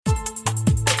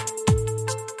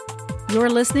You're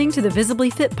listening to the Visibly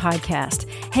Fit podcast.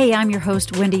 Hey, I'm your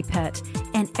host, Wendy Pett,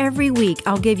 and every week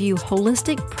I'll give you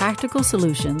holistic, practical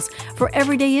solutions for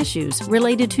everyday issues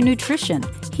related to nutrition,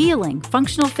 healing,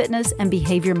 functional fitness, and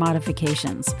behavior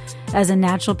modifications. As a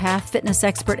naturopath, fitness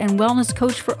expert, and wellness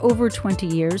coach for over 20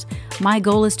 years, my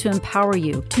goal is to empower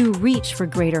you to reach for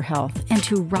greater health and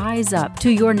to rise up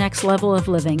to your next level of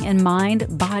living in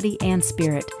mind, body, and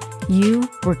spirit. You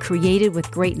were created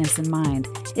with greatness in mind.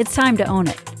 It's time to own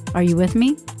it. Are you with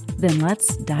me? Then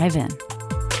let's dive in.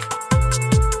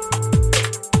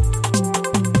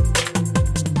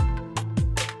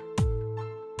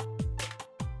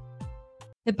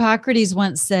 Hippocrates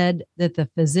once said that the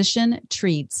physician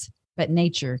treats, but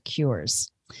nature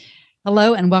cures.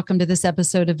 Hello, and welcome to this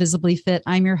episode of Visibly Fit.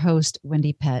 I'm your host,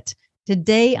 Wendy Pett.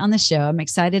 Today on the show, I'm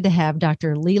excited to have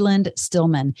Dr. Leland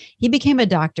Stillman. He became a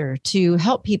doctor to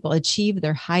help people achieve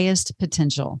their highest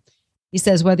potential. He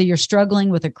says whether you're struggling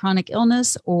with a chronic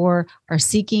illness or are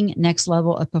seeking next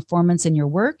level of performance in your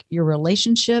work, your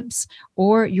relationships,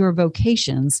 or your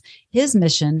vocations, his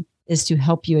mission is to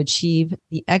help you achieve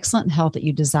the excellent health that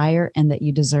you desire and that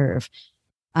you deserve.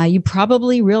 You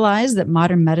probably realize that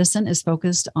modern medicine is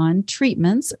focused on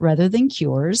treatments rather than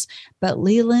cures, but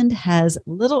Leland has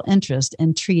little interest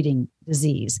in treating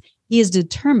disease. He is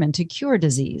determined to cure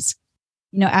disease.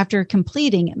 After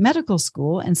completing medical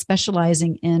school and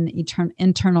specializing in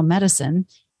internal medicine,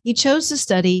 he chose to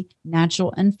study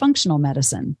natural and functional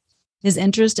medicine. His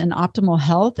interest in optimal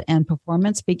health and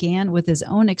performance began with his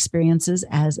own experiences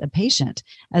as a patient.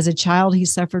 As a child, he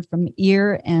suffered from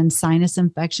ear and sinus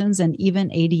infections and even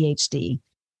ADHD.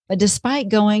 But despite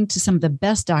going to some of the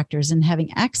best doctors and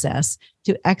having access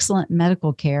to excellent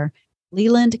medical care,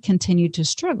 Leland continued to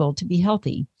struggle to be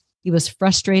healthy. He was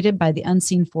frustrated by the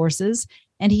unseen forces,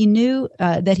 and he knew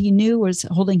was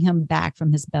holding him back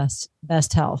from his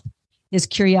best health. His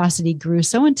curiosity grew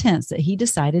so intense that he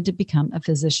decided to become a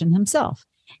physician himself.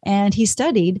 And he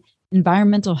studied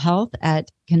environmental health at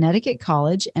Connecticut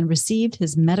College and received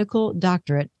his medical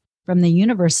doctorate from the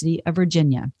University of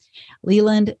Virginia.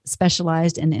 Leland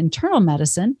specialized in internal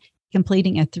medicine,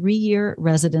 completing a 3-year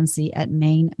residency at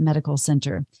Maine Medical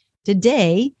Center.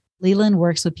 Today, Leland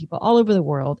works with people all over the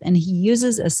world, and he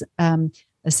uses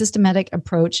a systematic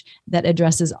approach that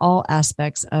addresses all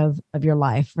aspects of your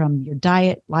life, from your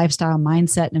diet, lifestyle,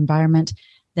 mindset, and environment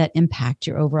that impact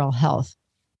your overall health.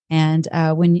 And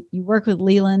when you work with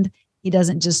Leland, he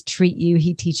doesn't just treat you,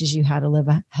 he teaches you how to live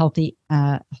a healthy,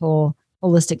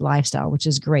 holistic lifestyle, which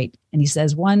is great. And he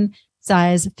says one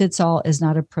size fits all is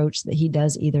not an approach that he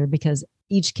does either, because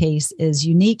each case is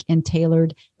unique and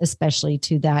tailored, especially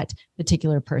to that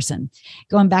particular person.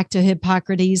 Going back to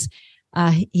Hippocrates,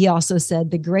 he also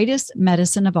said the greatest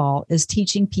medicine of all is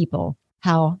teaching people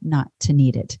how not to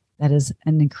need it. That is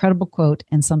an incredible quote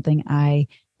and something I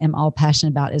am all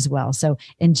passionate about as well. So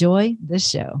enjoy this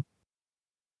show.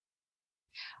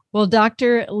 Well,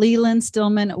 Dr. Leland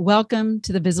Stillman, welcome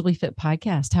to the Visibly Fit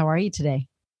podcast. How are you today?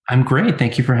 I'm great.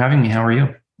 Thank you for having me. How are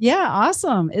you? Yeah,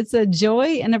 awesome. It's a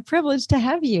joy and a privilege to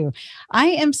have you. I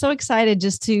am so excited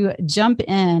just to jump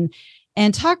in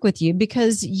and talk with you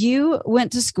because you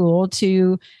went to school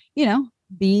to,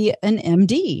 be an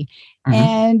MD.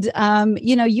 Mm-hmm. And,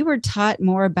 you were taught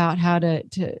more about how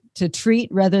to treat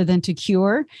rather than to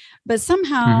cure, but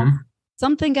somehow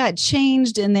something got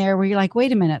changed in there where you're like,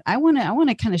 wait a minute, I want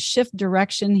to kind of shift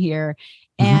direction here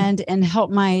and help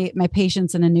my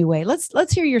patients in a new way.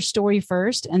 Let's hear your story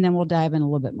first, and then we'll dive in a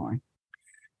little bit more.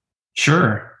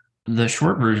 Sure. The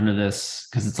short version of this,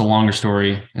 because it's a longer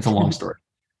story, it's a long story,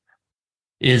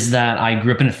 is that I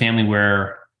grew up in a family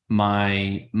where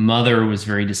my mother was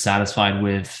very dissatisfied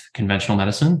with conventional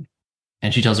medicine.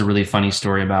 And she tells a really funny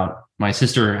story about my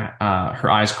sister.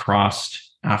 Her eyes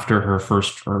crossed after her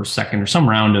first or second or some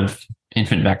round of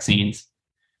infant vaccines.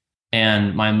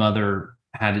 And my mother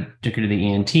took her to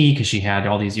the ENT because she had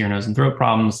all these ear, nose, and throat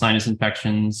problems, sinus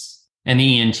infections. And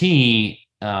the ENT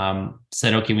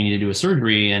said, okay, we need to do a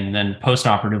surgery. And then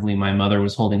post-operatively, my mother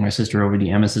was holding my sister over the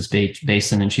emesis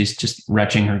basin, and she's just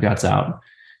retching her guts out.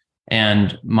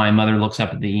 And my mother looks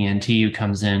up at the ENT who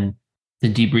comes in to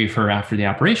debrief her after the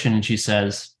operation. And she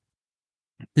says,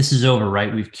 this is over,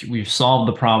 right? We've solved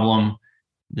the problem.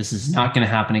 This is not going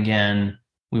to happen again.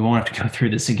 We won't have to go through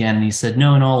this again. And he said,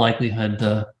 no, in all likelihood,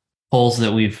 the holes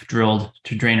that we've drilled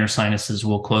to drain her sinuses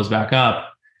will close back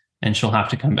up, and she'll have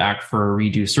to come back for a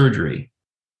redo surgery.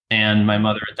 And my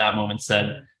mother at that moment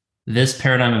said, this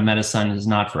paradigm of medicine is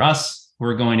not for us.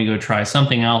 We're going to go try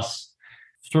something else.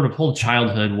 Sort of whole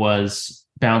childhood was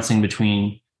bouncing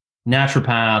between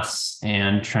naturopaths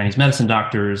and Chinese medicine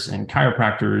doctors and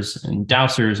chiropractors and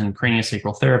dowsers and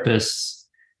craniosacral therapists.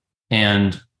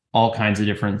 and all kinds of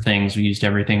different things. We used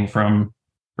everything from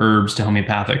herbs to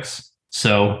homeopathics.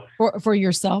 So for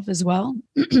yourself as well.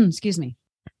 Excuse me.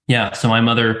 yeah. So my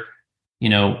mother,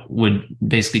 would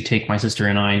basically take my sister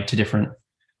and I to different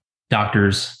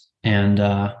doctors. And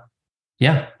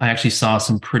yeah, I actually saw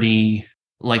some pretty,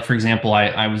 like, for example,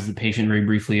 I was the patient very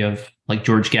briefly of like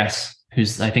George Guess,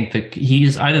 who's, I think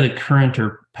he's either the current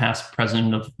or past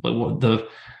president of the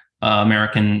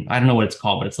American, I don't know what it's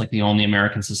called, but it's like the only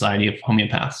American Society of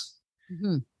Homeopaths.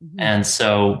 Mm-hmm. Mm-hmm. And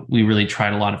so we really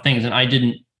tried a lot of things.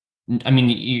 And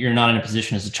you're not in a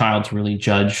position as a child to really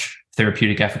judge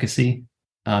therapeutic efficacy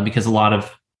because a lot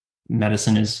of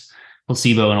medicine is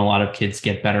placebo and a lot of kids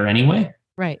get better anyway.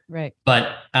 Right, right.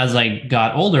 But as I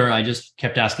got older, I just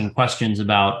kept asking questions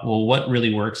about, well, what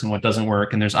really works and what doesn't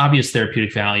work. And there's obvious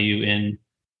therapeutic value in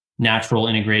natural,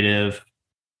 integrative,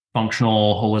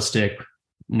 functional, holistic,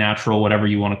 natural, whatever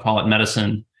you want to call it,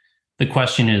 medicine. The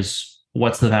question is,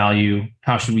 what's the value?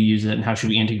 How should we use it? And how should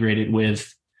we integrate it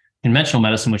with conventional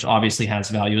medicine, which obviously has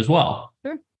value as well?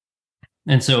 Sure.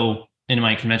 And so in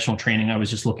my conventional training, I was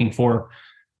just looking for,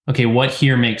 okay, what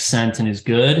here makes sense and is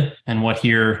good, and what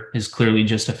here is clearly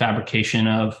just a fabrication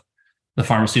of the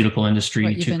pharmaceutical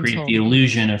industry to create the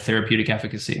illusion of therapeutic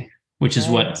efficacy, which is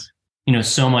what,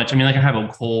 so much. I mean, like, I have a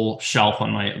whole shelf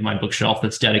on my bookshelf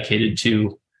that's dedicated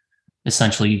to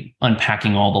essentially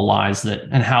unpacking all the lies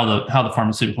and how the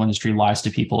pharmaceutical industry lies to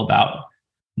people about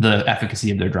the efficacy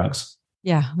of their drugs.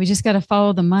 Yeah, we just got to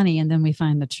follow the money, and then we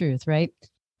find the truth, right?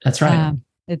 That's right.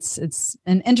 It's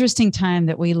an interesting time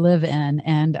that we live in,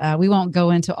 and we won't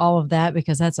go into all of that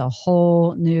because that's a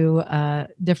whole new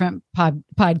different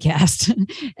podcast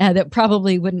that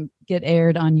probably wouldn't get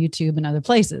aired on YouTube and other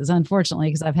places, unfortunately,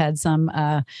 because I've had some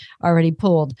already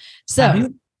pulled.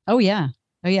 So, oh yeah.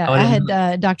 I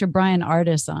had Dr. Brian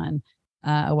Ardis on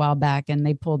a while back, and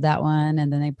they pulled that one,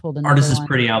 and then they pulled another Ardis is one.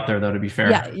 pretty out there, though, to be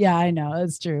fair. Yeah, I know,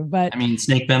 that's true. But I mean,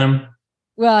 snake venom.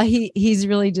 Well, he's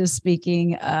really just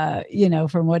speaking,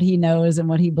 from what he knows and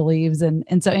what he believes,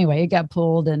 and so anyway, it got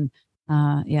pulled, and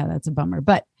yeah, that's a bummer.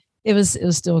 But it was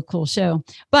still a cool show.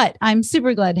 But I'm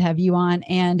super glad to have you on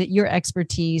and your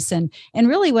expertise, and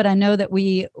really what I know that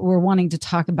we were wanting to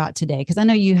talk about today, because I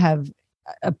know you have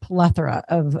a plethora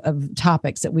of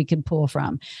topics that we could pull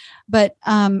from. But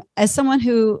as someone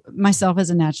who myself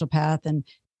is a naturopath and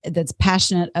that's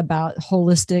passionate about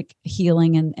holistic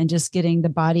healing and just getting the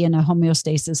body in a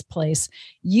homeostasis place,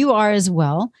 you are as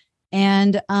well.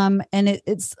 And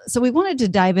it's so we wanted to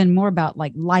dive in more about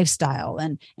like lifestyle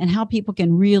and how people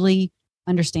can really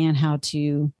understand how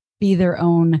to be their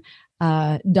own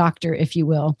doctor, if you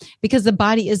will, because the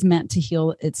body is meant to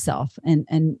heal itself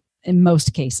and in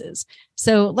most cases.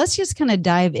 So let's just kind of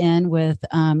dive in with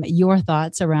your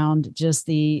thoughts around just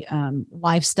the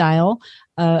lifestyle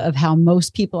of how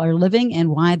most people are living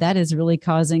and why that is really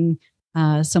causing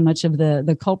so much of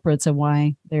the culprits of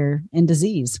why they're in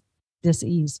disease.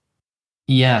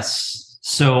 Yes.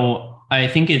 So I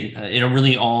think it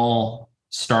really all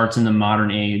starts in the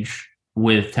modern age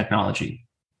with technology.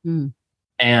 Mm.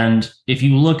 And if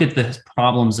you look at the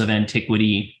problems of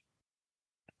antiquity,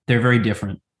 they're very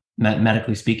different.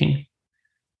 Medically speaking,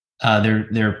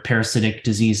 they're parasitic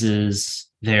diseases,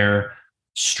 they're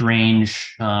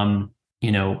strange,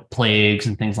 plagues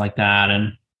and things like that,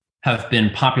 and have been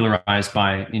popularized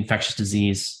by infectious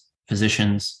disease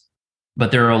physicians.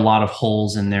 But there are a lot of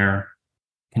holes in their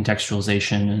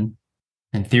contextualization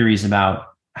and theories about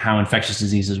how infectious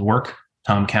diseases work.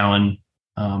 Tom Cowan,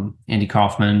 Andy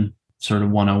Kaufman, sort of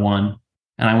 101.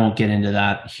 And I won't get into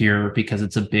that here because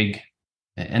it's a big,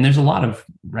 and there's a lot of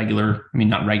there's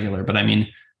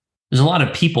a lot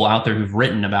of people out there who've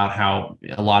written about how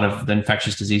a lot of the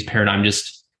infectious disease paradigm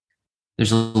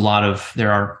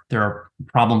there are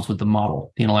problems with the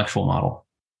model, the intellectual model.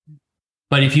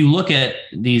 But if you look at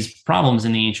these problems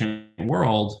in the ancient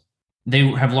world, they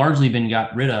have largely been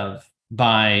got rid of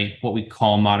by what we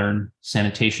call modern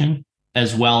sanitation,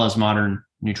 as well as modern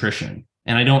nutrition.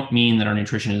 And I don't mean that our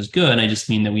nutrition is good. I just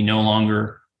mean that we no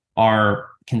longer are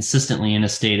consistently in a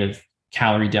state of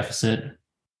calorie deficit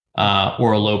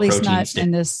or a low protein state. At least not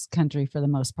in this country for the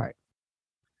most part.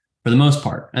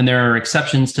 And there are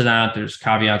exceptions to that. There's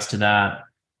caveats to that.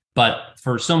 But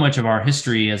for so much of our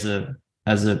history as a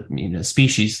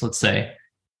species, let's say,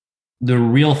 the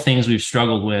real things we've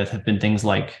struggled with have been things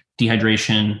like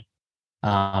dehydration,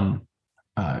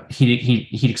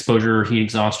 heat exposure, heat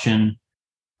exhaustion,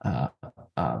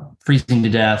 freezing to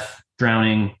death,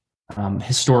 drowning.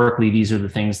 Historically, these are the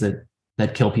things that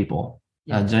kill people.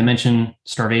 Yeah. Did I mention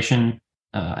starvation?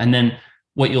 And then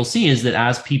what you'll see is that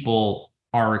as people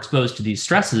are exposed to these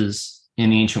stresses in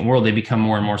the ancient world, they become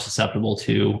more and more susceptible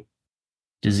to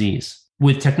disease.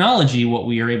 With technology, what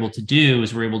we are able to do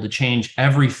is we're able to change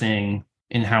everything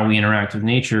in how we interact with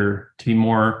nature to be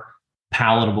more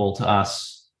palatable to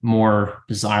us, more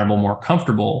desirable, more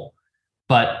comfortable.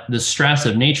 But the stress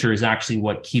of nature is actually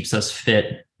what keeps us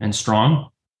fit and strong.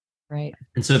 Right.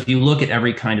 And so if you look at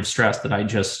every kind of stress that I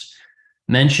just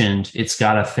mentioned, it's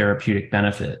got a therapeutic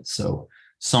benefit. So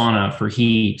sauna for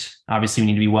heat, obviously we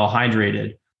need to be well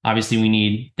hydrated. Obviously we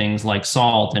need things like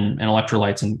salt and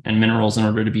electrolytes and minerals in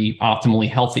order to be optimally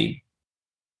healthy.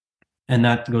 And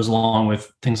that goes along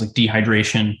with things like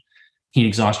dehydration, heat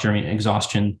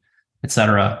exhaustion, et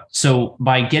cetera. So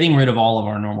by getting rid of all of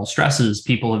our normal stresses,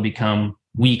 people have become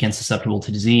weak and susceptible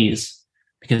to disease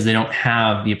because they don't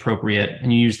have the appropriate,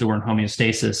 and you use the word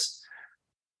homeostasis,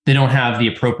 they don't have the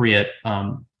appropriate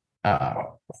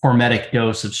hormetic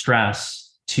dose of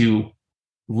stress to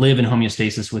live in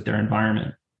homeostasis with their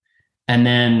environment. And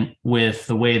then with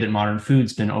the way that modern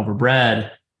food's been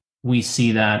overbred, we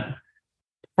see that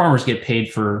farmers get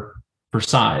paid for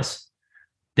size.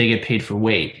 They get paid for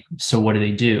weight. So what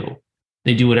do?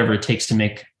 They do whatever it takes to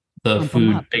make the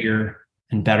food bigger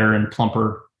and better and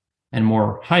plumper and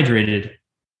more hydrated.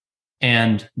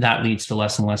 And that leads to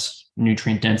less and less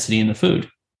nutrient density in the food.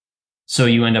 So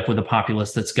you end up with a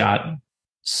populace that's got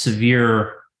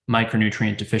severe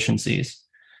micronutrient deficiencies.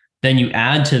 Then you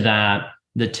add to that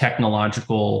the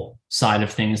technological side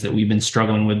of things that we've been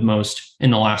struggling with most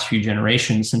in the last few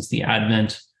generations since the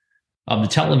advent of the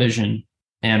television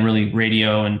and really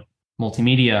radio and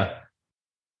multimedia.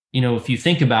 You know, if you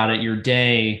think about it, your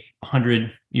day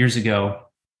 100 years ago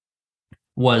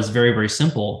was very, very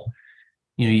simple.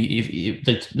 You know,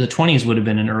 if the 20s would have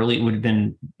been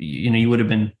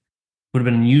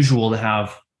unusual to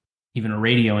have even a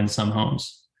radio in some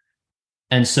homes.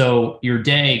 And so your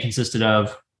day consisted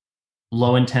of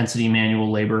low intensity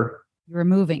manual labor. You were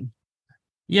moving.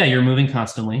 Yeah, you're moving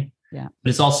constantly. Yeah. But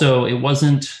it's also, it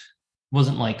wasn't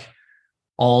like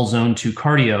all zone 2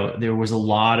 cardio. There was a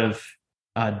lot of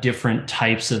different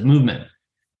types of movement,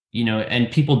 you know, and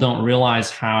people don't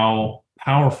realize how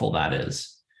powerful that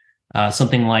is.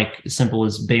 Something like as simple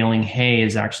as baling hay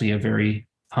is actually a very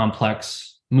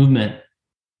complex movement,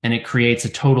 and it creates a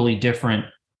totally different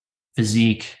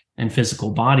physique and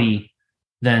physical body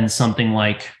than something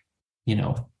like, you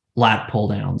know, lat pull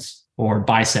downs or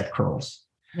bicep curls.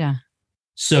 Yeah.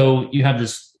 So you have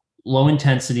this low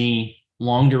intensity,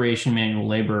 long duration manual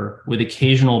labor with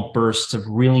occasional bursts of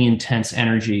really intense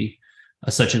energy,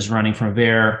 such as running from a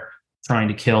bear, trying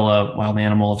to kill a wild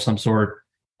animal of some sort,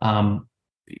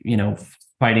 you know,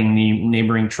 fighting the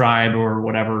neighboring tribe or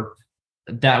whatever.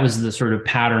 That was the sort of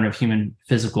pattern of human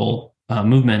physical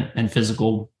movement and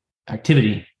physical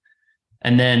activity.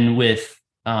 And then with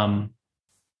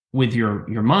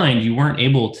your mind, you weren't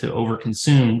able to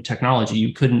overconsume technology.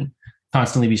 You couldn't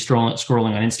constantly be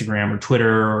scrolling on Instagram or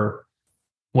Twitter or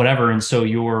whatever. And so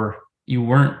you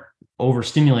weren't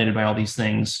overstimulated by all these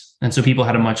things. And so people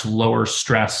had a much lower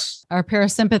stress. Our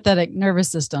parasympathetic nervous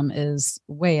system is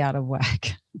way out of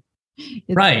whack.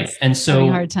 Right. And so having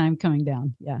a hard time coming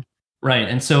down. Yeah. Right.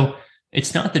 And so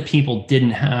it's not that people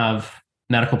didn't have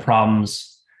medical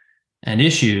problems and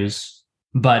issues,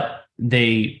 but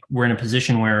they were in a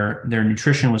position where their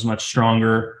nutrition was much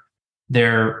stronger.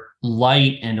 Their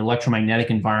light and electromagnetic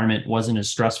environment wasn't as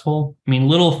stressful. I mean,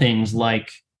 little things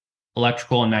like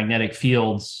electrical and magnetic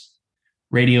fields,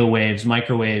 radio waves,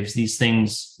 microwaves, these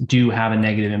things do have a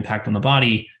negative impact on the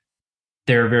body.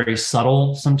 They're very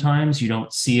subtle sometimes. You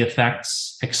don't see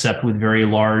effects except with very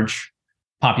large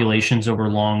populations over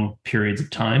long periods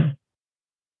of time.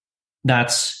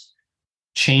 That's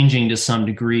changing to some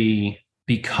degree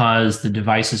because the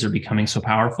devices are becoming so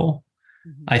powerful.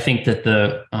 Mm-hmm. I think that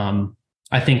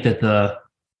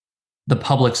the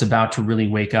public's about to really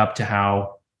wake up to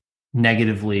how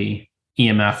negatively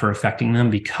EMF are affecting them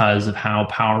because of how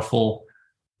powerful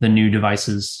the new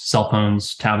devices, cell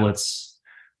phones, tablets,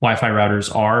 Wi-Fi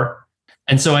routers are.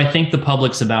 And so I think the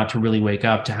public's about to really wake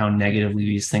up to how negatively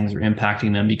these things are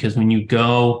impacting them, because when you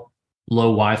go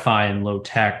low Wi-Fi and low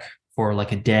tech for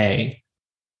like a day,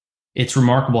 it's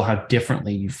remarkable how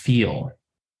differently you feel.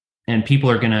 And people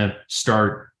are going to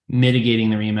start mitigating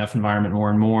their EMF environment more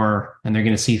and more. And they're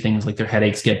going to see things like their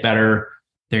headaches get better.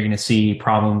 They're going to see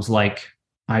problems like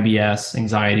IBS,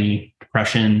 anxiety,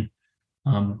 depression,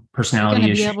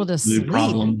 personality issues, mood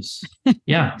problems.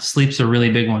 Yeah, sleep's a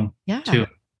really big one too.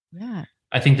 Yeah.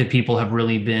 I think that people have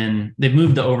really they've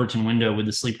moved the Overton window with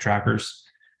the sleep trackers.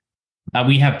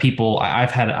 We have people, I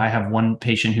have one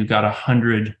patient who got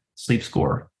 100 sleep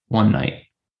score one night.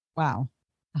 Wow.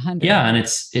 100. Yeah. And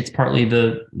it's partly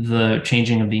the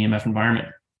changing of the EMF environment.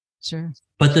 Sure.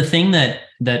 But the thing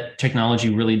that technology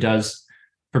really does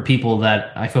for people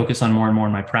that I focus on more and more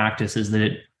in my practice is that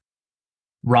it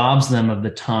robs them of the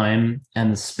time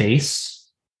and the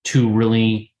space to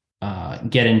really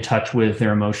get in touch with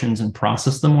their emotions and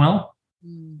process them well.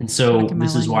 And so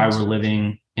this is why we're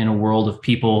living in a world of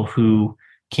people who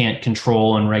can't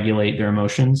control and regulate their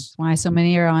emotions. Why so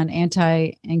many are on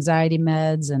anti-anxiety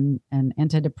meds and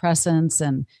antidepressants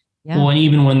and Well, and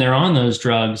even when they're on those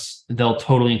drugs, they'll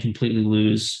totally and completely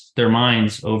lose their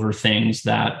minds over things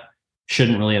that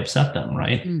shouldn't really upset them,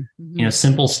 right? Mm-hmm.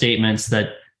 Simple statements that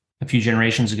a few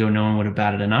generations ago no one would have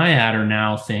batted an eye at are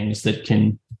now things that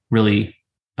can really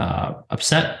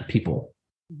upset people.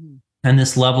 Mm-hmm. And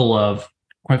this level of,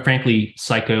 quite frankly,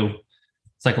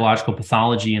 psychological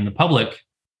pathology in the public,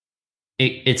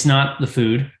 it's not the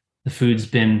food. The food's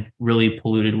been really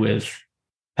polluted with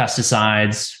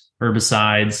pesticides,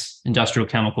 herbicides, industrial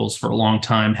chemicals for a long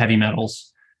time, heavy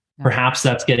metals. Yeah. Perhaps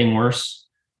that's getting worse.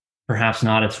 Perhaps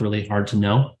not. It's really hard to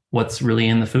know what's really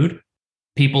in the food.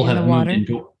 People have moved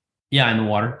indoors. Yeah, in the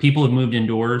water. People have moved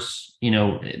indoors.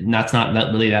 That's not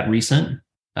really that recent.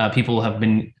 People have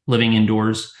been living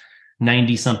indoors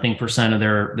 90-something% of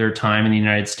their time in the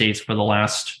United States for the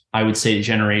last, I would say,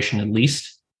 generation at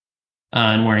least.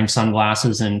 And wearing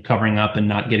sunglasses and covering up and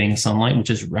not getting sunlight, which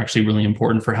is actually really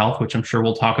important for health, which I'm sure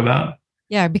we'll talk about.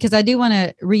 Yeah, because I do want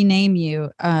to rename you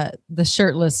the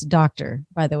shirtless doctor,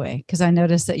 by the way, because I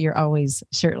noticed that you're always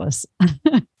shirtless.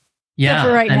 Yeah,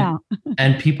 for now.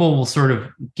 And people will sort of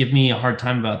give me a hard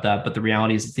time about that, but the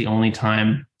reality is it's the only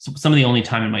time, some of the only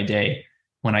time in my day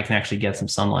when I can actually get some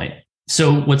sunlight.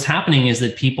 So what's happening is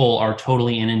that people are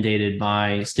totally inundated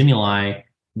by stimuli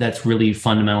that's really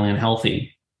fundamentally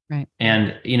unhealthy. Right.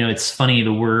 And, it's funny,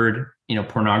 the word,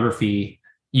 pornography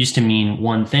used to mean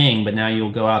one thing, but now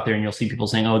you'll go out there and you'll see people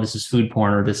saying, oh, this is food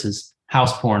porn, or this is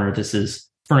house porn, or this is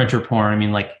furniture porn. I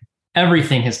mean, like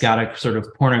everything has got a sort of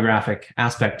pornographic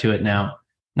aspect to it now,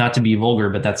 not to be vulgar,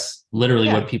 but that's literally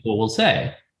what people will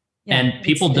say. Yeah, and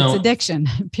people it's addiction,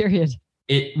 period.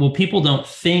 People don't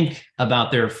think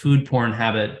about their food porn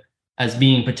habit as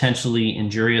being potentially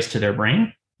injurious to their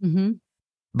brain. Mm-hmm.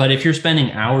 But if you're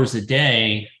spending hours a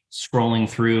day scrolling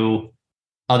through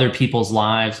other people's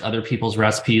lives, other people's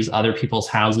recipes, other people's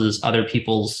houses, other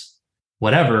people's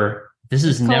whatever, this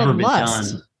has never been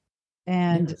done.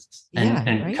 And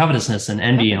right? Covetousness and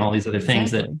envy and all these other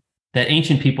things that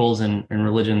ancient peoples and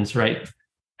religions, right,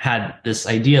 had this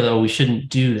idea that, oh, we shouldn't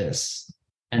do this.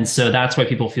 And so that's why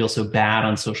people feel so bad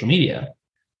on social media.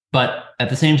 But at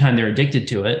the same time, they're addicted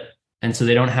to it. And so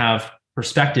they don't have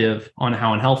perspective on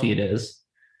how unhealthy it is.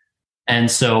 And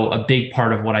so a big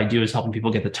part of what I do is helping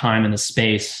people get the time and the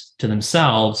space to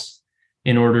themselves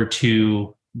in order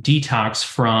to detox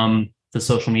from the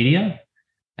social media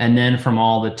and then from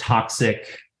all the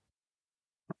toxic,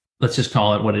 let's just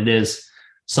call it what it is,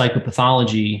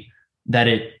 psychopathology that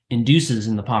it induces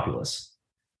in the populace.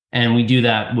 And we do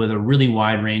that with a really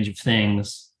wide range of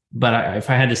things. But if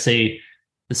I had to say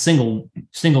the single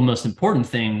most important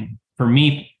thing for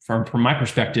me, from my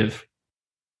perspective,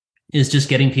 is just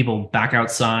getting people back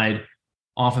outside,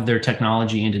 off of their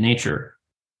technology, into nature.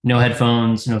 No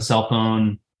headphones, no cell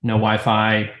phone, no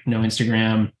Wi-Fi, no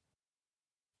Instagram.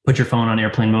 Put your phone on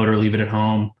airplane mode or leave it at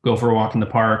home. Go for a walk in the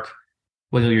park,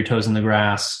 wiggle your toes in the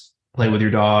grass, play with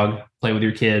your dog, play with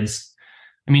your kids.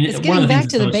 I mean, it's getting back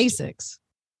to the basics.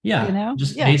 Yeah,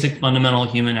 basic fundamental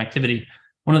human activity.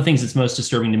 One of the things that's most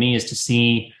disturbing to me is to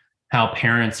see how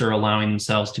parents are allowing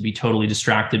themselves to be totally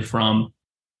distracted from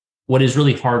what is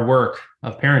really hard work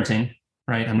of parenting,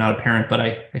 right? I'm not a parent, but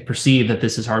I perceive that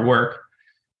this is hard work.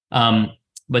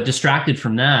 But distracted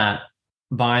from that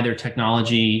by their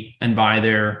technology and by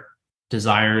their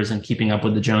desires and keeping up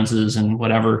with the Joneses and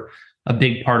whatever. A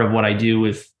big part of what I do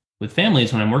with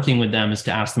families when I'm working with them is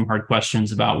to ask them hard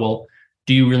questions about, well,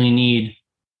 do you really need,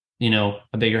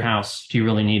 a bigger house? Do you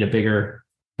really need a bigger,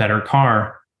 better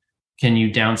car? Can you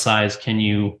downsize? Can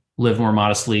you live more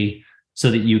modestly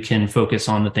so that you can focus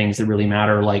on the things that really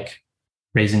matter, like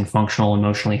raising functional,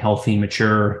 emotionally healthy,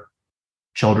 mature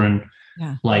children,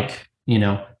 like,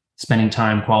 spending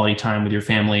quality time with your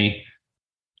family.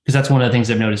 Because that's one of the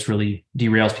things I've noticed really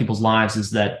derails people's lives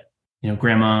is that,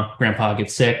 grandma, grandpa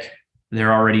get sick.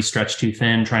 They're already stretched too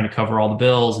thin, trying to cover all the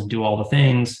bills and do all the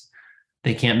things.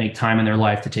 They can't make time in their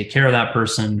life to take care of that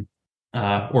person.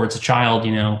 Or it's a child,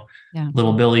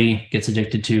 little Billy gets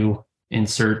addicted to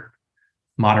insert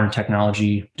modern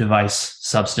technology device,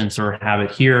 substance, or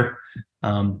habit here.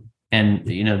 And,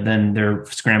 then they're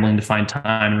scrambling to find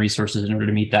time and resources in order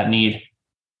to meet that need.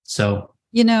 So,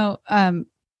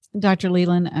 Dr.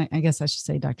 Leland, I guess I should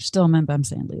say Dr. Stillman, but I'm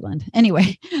saying Leland.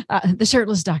 Anyway, the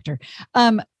shirtless doctor.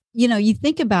 You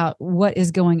think about what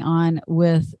is going on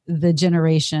with the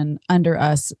generation under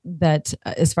us that,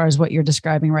 as far as what you're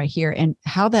describing right here, and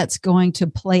how that's going to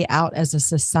play out as a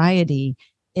society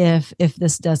if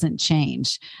this doesn't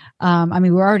change.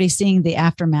 We're already seeing the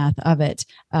aftermath of it,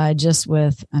 just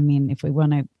with, if we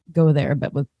want to go there,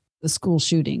 but with the school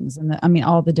shootings and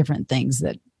all the different things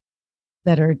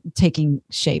that are taking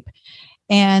shape.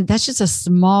 And that's just a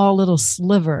small little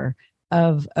sliver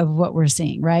of what we're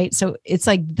seeing, right? So it's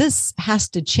like, this has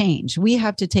to change. We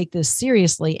have to take this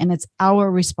seriously, and it's our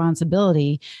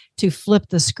responsibility to flip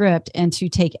the script and to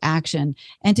take action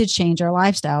and to change our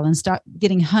lifestyle and stop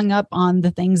getting hung up on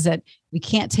the things that we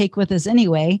can't take with us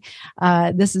anyway.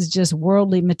 This is just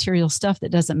worldly material stuff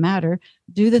that doesn't matter.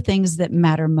 Do the things that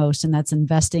matter most, and that's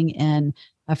investing in,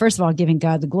 first of all, giving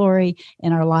God the glory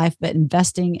in our life, but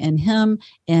investing in Him,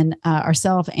 in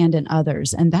ourselves, and in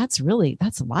others. And that's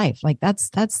life. Like that's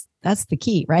the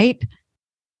key, right?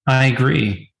 I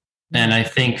agree. And I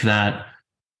think that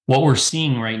what we're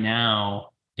seeing right now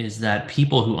is that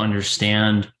people who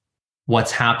understand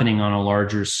what's happening on a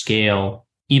larger scale,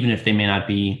 even if they may not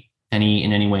be in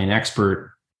any way an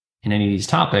expert in any of these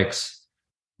topics,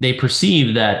 they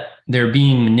perceive that they're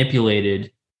being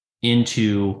manipulated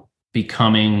into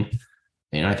becoming,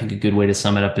 I think a good way to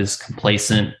sum it up is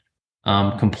complacent,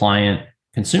 compliant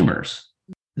consumers.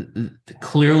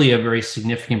 Clearly, a very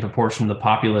significant proportion of the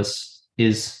populace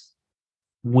is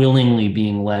willingly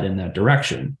being led in that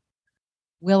direction.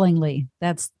 Willingly.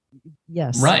 That's,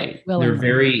 yes. Right. Willingly. They're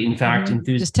very, in fact,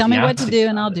 enthusiastic. Just tell me what to do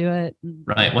and I'll do it.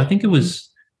 Right. Well, I think it was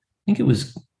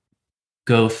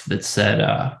Goethe that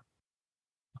said,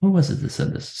 who was it that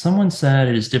said this? Someone said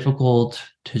it is difficult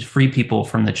to free people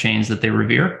from the chains that they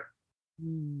revere.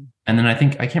 And then I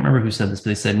can't remember who said this, but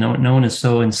they said, no one is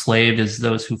so enslaved as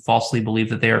those who falsely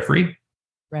believe that they are free.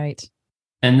 Right.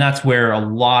 And that's where a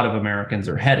lot of Americans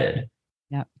are headed.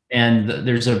 Yep. And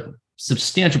there's a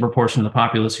substantial proportion of the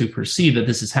populace who perceive that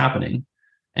this is happening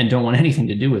and don't want anything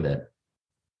to do with it,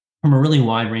 from a really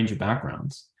wide range of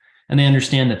backgrounds. And they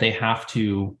understand that they have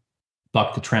to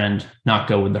buck the trend, not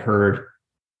go with the herd,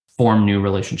 form new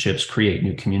relationships, create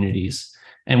new communities.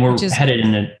 And we're headed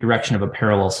in the direction of a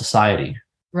parallel society.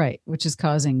 Right. Which is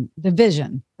causing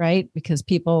division, right? Because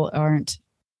people aren't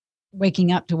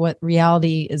waking up to what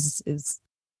reality is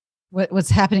what's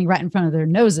happening right in front of their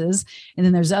noses. And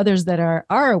then there's others that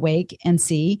are awake and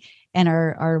see and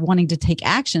are wanting to take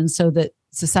action so that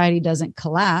society doesn't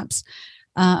collapse.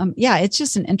 It's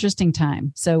just an interesting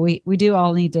time. So we do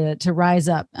all need to rise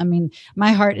up.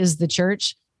 My heart is the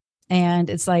church. And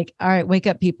it's like, all right, wake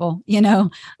up, people.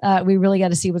 We really got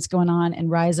to see what's going on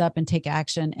and rise up and take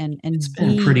action. And it's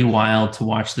been pretty wild to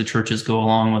watch the churches go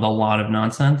along with a lot of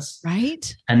nonsense.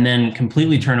 Right. And then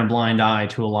completely turn a blind eye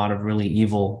to a lot of really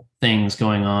evil things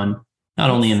going on,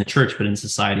 not only in the church, but in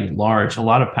society at large. A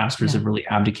lot of pastors have really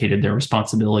abdicated their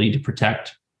responsibility to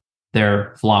protect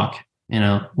their flock in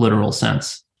a literal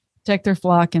sense. Protect their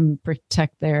flock and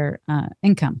protect their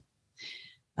income.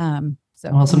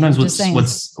 Sometimes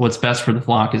what's best for the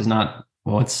flock is not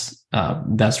what's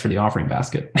best for the offering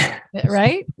basket.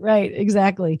 Right,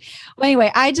 exactly. Well,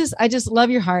 anyway, I just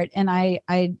love your heart, and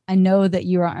I know that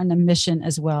you are on a mission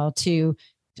as well to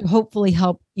hopefully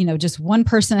help just one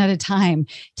person at a time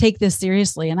take this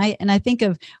seriously. And I think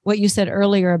of what you said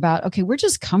earlier about, okay, we're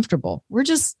just comfortable. We're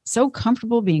just so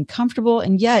comfortable being comfortable,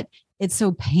 and yet it's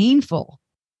so painful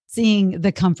seeing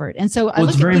the comfort. And so I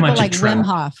look at people like Wim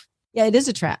Hof. Yeah, it is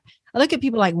a trap. I look at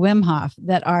people like Wim Hof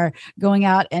that are going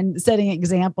out and setting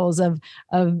examples of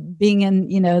being in,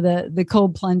 the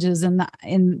cold plunges and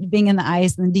being in the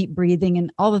ice and the deep breathing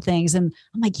and all the things. And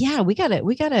I'm like, yeah, we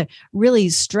gotta really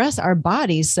stress our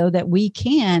bodies so that we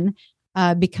can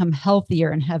become healthier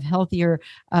and have healthier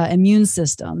immune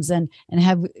systems and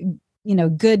have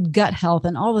good gut health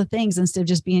and all the things, instead of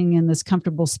just being in this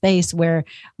comfortable space where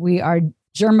we are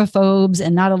germaphobes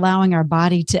and not allowing our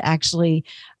body to actually,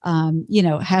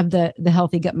 have the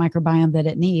healthy gut microbiome that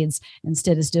it needs.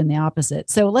 Instead, it's doing the opposite.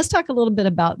 So let's talk a little bit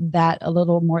about that a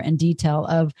little more in detail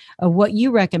of what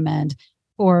you recommend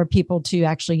for people to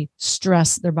actually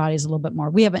stress their bodies a little bit more.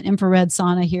 We have an infrared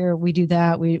sauna here. We do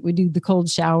that. We do the cold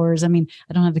showers. I don't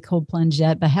have the cold plunge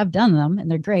yet, but I have done them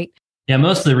and they're great. Yeah,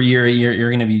 most of the year you're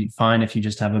going to be fine if you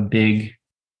just have a big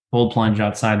cold plunge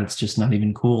outside that's just not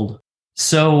even cooled.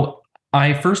 So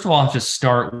I first of all have to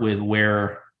start with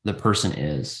where the person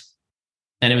is.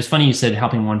 And it was funny you said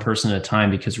helping one person at a time,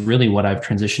 because really what I've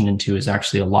transitioned into is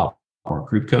actually a lot more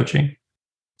group coaching.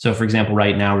 So for example,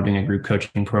 right now we're doing a group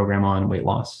coaching program on weight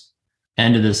loss.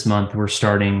 end of this month, we're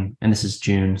starting, and this is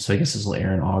June, so I guess this will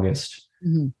air in August,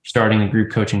 starting a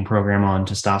group coaching program on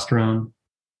testosterone.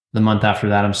 The month after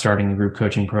that, I'm starting a group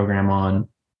coaching program on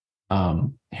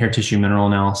hair tissue mineral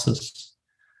analysis.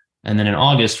 And then in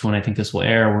August, when I think this will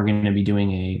air, we're going to be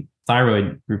doing a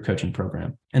thyroid group coaching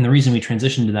program. And the reason we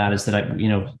transitioned to that is that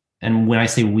and when I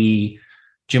say we,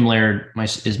 Jim Laird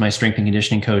is my strength and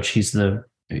conditioning coach. He's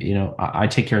I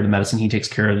take care of the medicine. He takes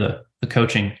care of the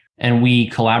coaching. And we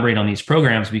collaborate on these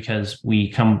programs because we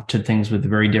come to things with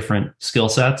very different skill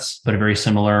sets, but a very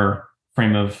similar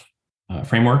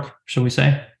framework, shall we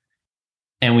say.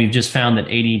 And we've just found that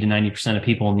 80 to 90% of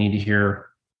people need to hear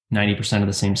 90% of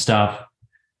the same stuff.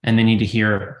 And they need to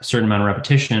hear a certain amount of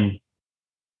repetition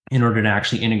in order to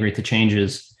actually integrate the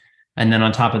changes. And then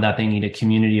on top of that, they need a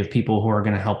community of people who are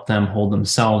going to help them hold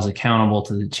themselves accountable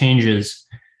to the changes.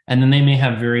 And then they may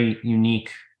have very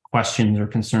unique questions or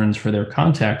concerns for their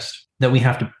context that we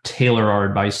have to tailor our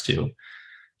advice to.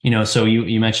 So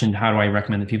you mentioned, how do I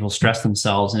recommend that people stress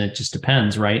themselves? And it just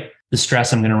depends, right? The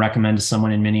stress I'm going to recommend to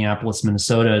someone in Minneapolis,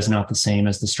 Minnesota is not the same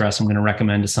as the stress I'm going to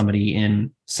recommend to somebody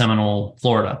in Seminole,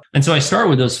 Florida. And so I start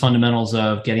with those fundamentals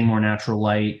of getting more natural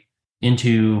light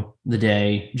into the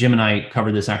day. Jim and I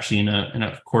cover this actually in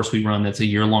a course we run that's a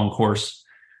year-long course.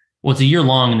 Well, it's a year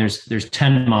long, and there's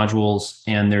 10 modules,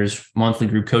 and there's monthly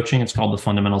group coaching. It's called the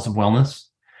Fundamentals of Wellness.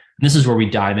 And this is where we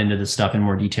dive into this stuff in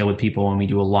more detail with people, and we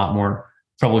do a lot more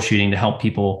troubleshooting to help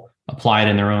people apply it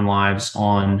in their own lives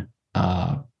in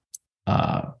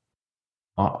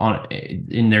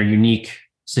their unique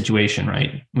situation,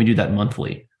 right? We do that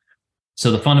monthly.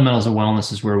 So the Fundamentals of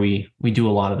Wellness is where we do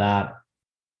a lot of that.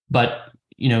 But,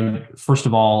 first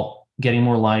of all, getting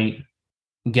more light,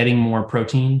 getting more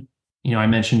protein. I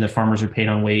mentioned that farmers are paid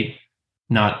on weight,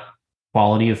 not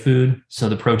quality of food. So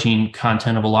the protein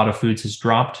content of a lot of foods has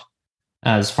dropped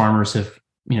as farmers have,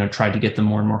 tried to get them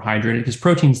more and more hydrated, because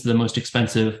protein is the most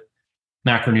expensive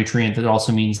macronutrient. That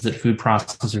also means that food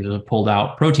processors have pulled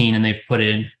out protein and they've put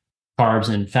in carbs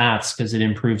and fats because it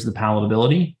improves the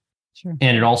palatability. Sure.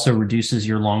 And it also reduces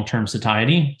your long-term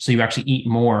satiety. So you actually eat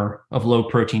more of low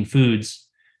protein foods,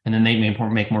 and then they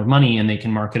make more money, and they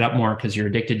can mark it up more because you're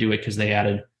addicted to it because they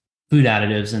added food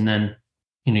additives. And then,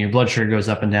 your blood sugar goes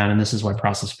up and down. And this is why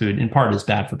processed food in part is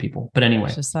bad for people. But anyway,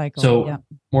 it's a cycle. So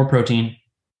more protein,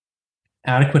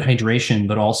 adequate hydration,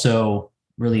 but also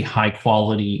really high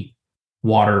quality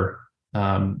water,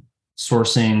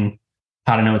 sourcing,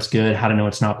 how to know it's good, how to know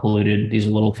it's not polluted. These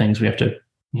are little things we have to,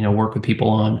 work with people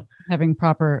on. Having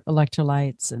proper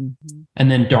electrolytes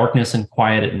and then darkness and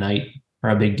quiet at night are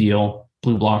a big deal.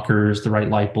 Blue blockers, the right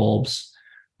light bulbs,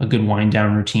 a good wind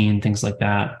down routine, things like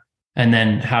that. And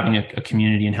then having a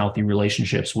community and healthy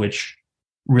relationships, which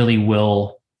really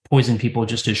will poison people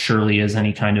just as surely as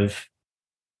any kind of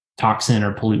toxin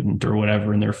or pollutant or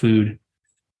whatever in their food.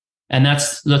 And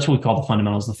that's what we call the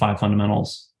fundamentals, the 5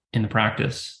 fundamentals in the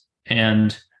practice.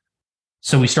 And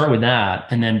so we start with that.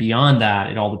 And then beyond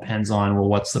that, it all depends on, well,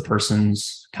 what's the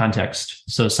person's context?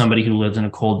 So somebody who lives in a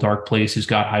cold, dark place who's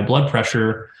got high blood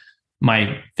pressure,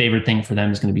 my favorite thing for them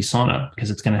is going to be sauna,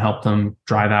 because it's going to help them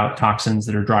drive out toxins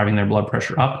that are driving their blood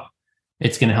pressure up.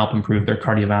 It's going to help improve their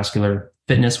cardiovascular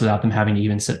fitness without them having to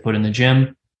even set foot in the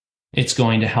gym. It's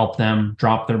going to help them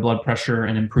drop their blood pressure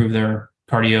and improve their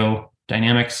cardio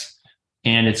dynamics.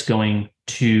 And it's going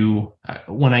to,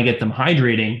 when I get them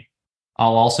hydrating,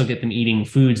 I'll also get them eating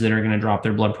foods that are going to drop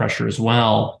their blood pressure as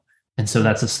well. And so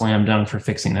that's a slam dunk for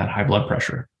fixing that high blood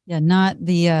pressure. Yeah, not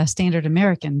the standard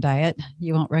American diet.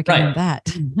 You won't recommend that.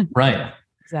 Right.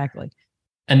 Exactly.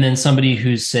 And then somebody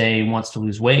who, say, wants to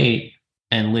lose weight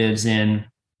and lives in,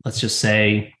 let's just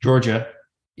say, Georgia,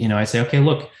 I say, okay,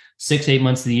 look, 6-8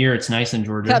 months of the year, it's nice in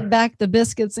Georgia. Cut back the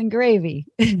biscuits and gravy.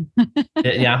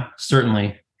 Yeah,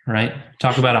 certainly. Right.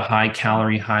 Talk about a high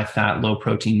calorie, high fat, low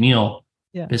protein meal.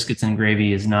 Yeah. Biscuits and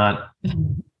gravy is not,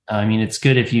 it's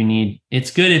good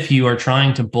if you are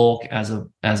trying to bulk as a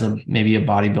maybe a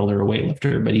bodybuilder or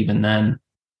weightlifter, but even then,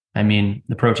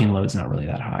 the protein load's not really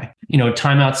that high.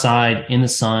 Time outside in the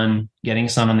sun, getting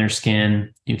sun on their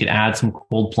skin, you could add some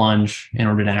cold plunge in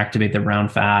order to activate their brown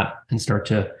fat and start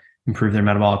to improve their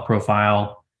metabolic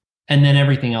profile. And then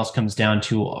everything else comes down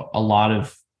to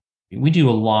we do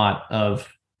a lot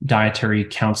of dietary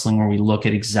counseling where we look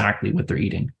at exactly what they're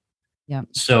eating. Yeah.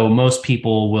 So most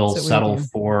people will settle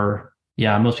for,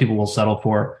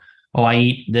 oh, I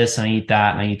eat this and I eat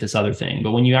that and I eat this other thing.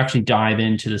 But when you actually dive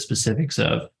into the specifics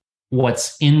of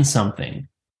what's in something,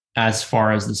 as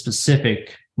far as the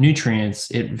specific nutrients,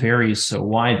 it varies so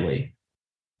widely.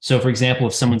 So for example,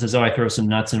 if someone says, oh, I throw some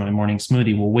nuts in my morning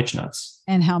smoothie, well, which nuts?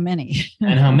 And how many?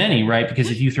 And how many, right? Because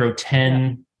if you throw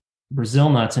 10 Brazil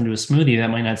nuts into a smoothie, that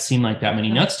might not seem like that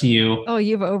many nuts to you. Oh,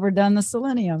 you've overdone the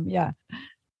selenium. Yeah.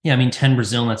 Yeah, I mean, 10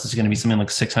 Brazil nuts is going to be something like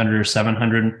 600 or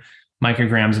 700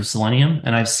 micrograms of selenium.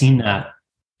 And I've seen that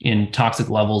in toxic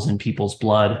levels in people's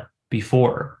blood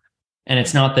before. And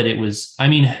it's not that it was, I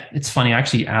mean, it's funny. I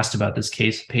actually asked about this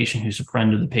case, a patient who's a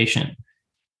friend of the patient.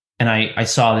 And I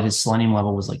saw that his selenium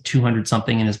level was like 200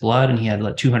 something in his blood, and he had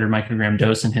like 200 microgram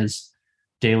dose in his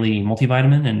daily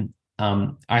multivitamin.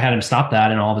 And I had him stop that,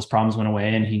 and all of his problems went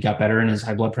away, and he got better, and his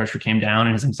high blood pressure came down,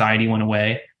 and his anxiety went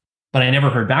away. But I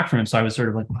never heard back from him. So I was sort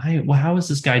of like, how is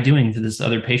this guy doing to this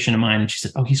other patient of mine? And she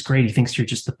said, oh, he's great. He thinks you're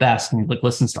just the best. And he like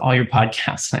listens to all your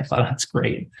podcasts. And I thought, that's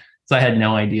great. So I had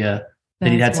no idea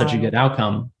that he'd had such a good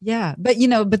outcome. Yeah. But,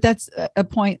 but that's a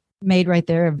point made right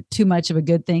there of too much of a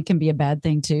good thing can be a bad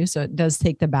thing too. So it does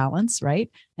take the balance, right?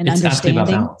 And it's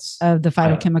understanding of the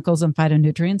phytochemicals and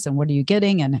phytonutrients and what are you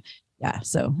getting? And yeah,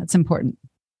 so it's important.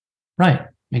 Right.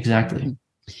 Exactly.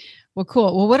 Mm-hmm. Well,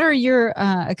 cool. Well, what are your,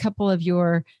 a couple of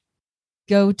your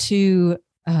go-to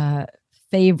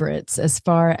favorites as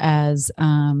far as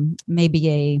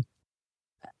maybe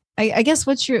I guess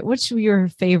what's your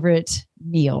favorite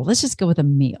meal? Let's just go with a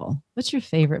meal. What's your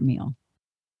favorite meal?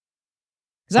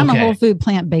 Because I'm a whole food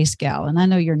plant-based gal, and I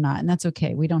know you're not, and that's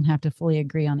okay. We don't have to fully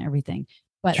agree on everything.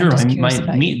 But sure,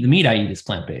 the meat I eat is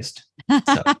plant-based.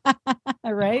 So.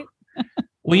 Right.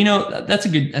 Well, that's a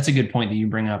good point that you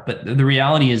bring up. But the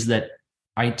reality is that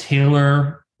I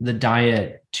tailor the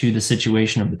diet to the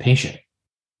situation of the patient.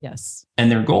 Yes.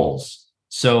 And their goals.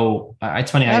 So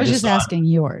it's funny. I was just asking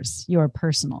your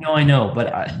personal. No, I know, but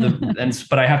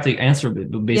but I have to answer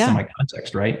based on my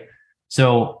context, right?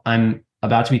 So I'm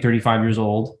about to be 35 years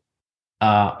old.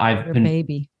 I've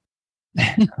been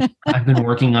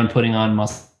working on putting on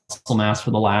muscle mass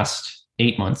for the last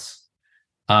 8 months.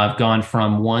 I've gone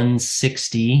from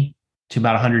 160 to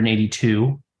about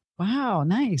 182. Wow,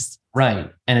 nice.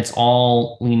 Right. And it's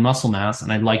all lean muscle mass.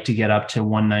 And I'd like to get up to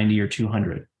 190 or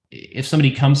 200. If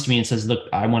somebody comes to me and says, look,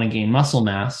 I want to gain muscle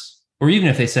mass, or even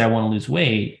if they say I want to lose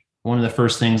weight, one of the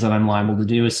first things that I'm liable to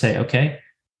do is say, okay,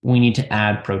 we need to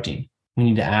add protein. We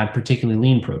need to add particularly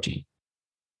lean protein.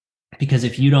 Because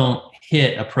if you don't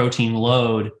hit a protein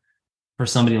load for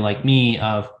somebody like me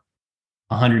of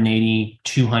 180,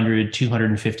 200,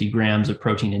 250 grams of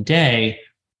protein a day,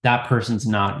 that person's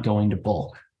not going to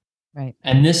bulk. Right.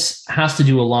 And this has to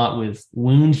do a lot with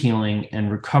wound healing and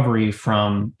recovery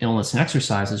from illness and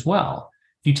exercise as well.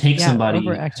 If you take somebody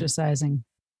over exercising.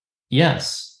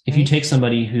 Yes. If you take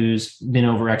somebody who's been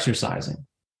over exercising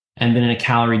and been in a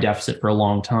calorie deficit for a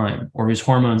long time, or whose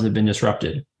hormones have been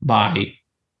disrupted by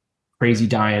crazy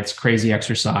diets, crazy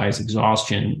exercise,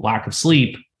 exhaustion, lack of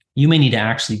sleep, you may need to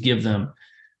actually give them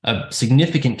a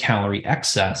significant calorie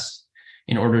excess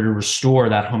in order to restore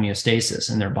that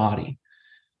homeostasis in their body.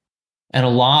 And a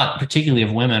lot, particularly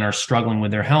of women, are struggling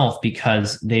with their health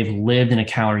because they've lived in a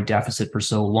calorie deficit for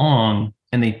so long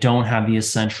and they don't have the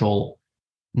essential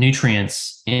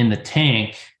nutrients in the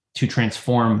tank to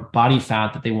transform body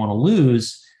fat that they want to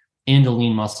lose into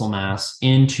lean muscle mass,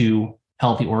 into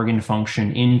healthy organ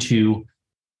function, into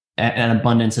an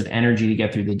abundance of energy to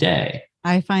get through the day.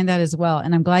 I find that as well.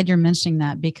 And I'm glad you're mentioning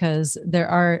that because there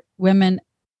are women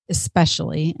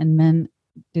especially, and men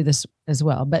do this as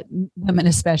well, but women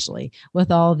especially,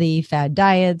 with all the fad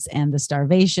diets and the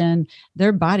starvation,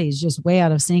 their body's just way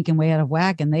out of sync and way out of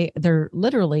whack. And they're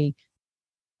literally,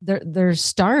 they're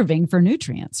starving for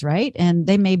nutrients, right? And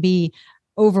they may be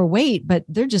overweight, but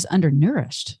they're just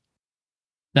undernourished.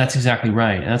 That's exactly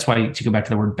right. And that's why, to go back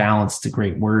to the word balance, it's a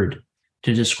great word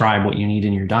to describe what you need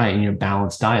in your diet,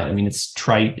 balanced diet. I mean, it's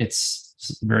trite,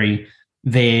 it's very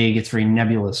vague, it's very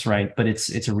nebulous, right? But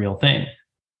it's a real thing.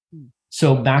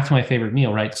 So back to my favorite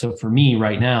meal, right? So for me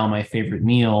right now, my favorite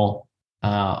meal,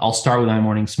 I'll start with my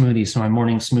morning smoothie. So my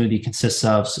morning smoothie consists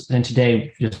of, and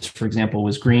today, just for example,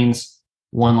 was greens,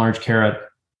 1 large carrot,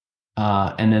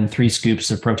 and then 3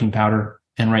 scoops of protein powder.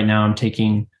 And right now I'm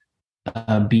taking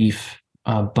beef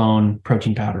bone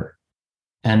protein powder.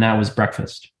 And that was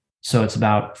breakfast. So it's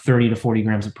about 30 to 40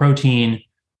 grams of protein.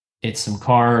 It's some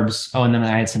carbs. Oh, and then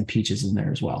I had some peaches in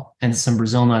there as well, and some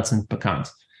Brazil nuts and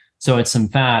pecans. So it's some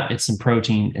fat, it's some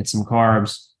protein, it's some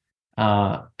carbs.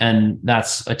 And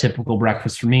that's a typical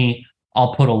breakfast for me.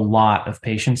 I'll put a lot of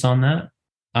patience on that.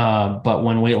 But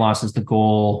when weight loss is the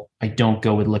goal, I don't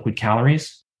go with liquid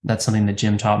calories. That's something that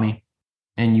Jim taught me.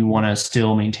 And you want to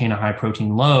still maintain a high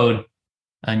protein load.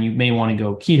 And you may want to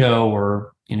go keto,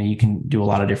 or, you can do a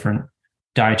lot of different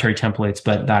dietary templates,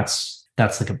 but that's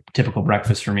like a typical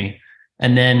breakfast for me.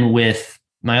 And then with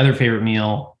my other favorite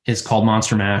meal is called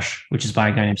Monster Mash, which is by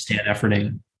a guy named Stan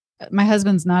Efferding. my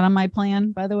husband's not on my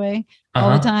plan, by the way,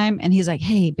 all the time. And he's like,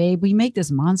 hey, babe, we make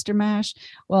this monster mash.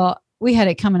 Well, we had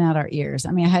it coming out our ears.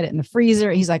 I mean, I had it in the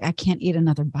freezer. He's like, I can't eat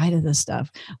another bite of this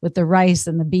stuff with the rice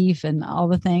and the beef and all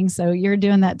the things. So you're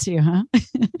doing that too, huh?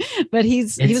 But he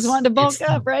was wanting to bulk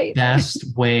up, right? Best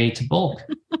way to bulk.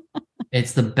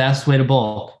 It's the best way to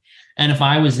bulk. And if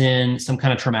I was in some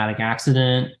kind of traumatic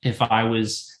accident, if I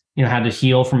was, had to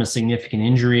heal from a significant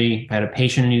injury, if I had a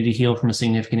patient who needed to heal from a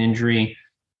significant injury,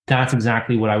 that's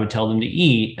exactly what I would tell them to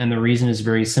eat. And the reason is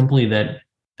very simply that,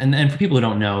 and for people who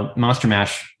don't know, Monster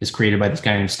Mash is created by this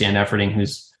guy named Stan Efferding,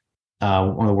 who's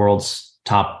one of the world's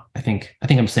top, I think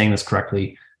I'm saying this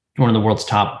correctly, one of the world's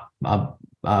top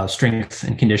strength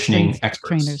and conditioning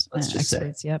experts. Trainers, let's just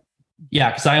experts, say. Yep. Yeah,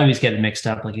 because I always get it mixed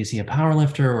up. Like, is he a power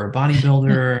lifter or a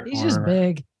bodybuilder? He's just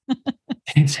big.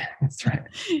 That's right.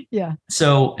 Yeah.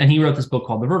 So, and he wrote this book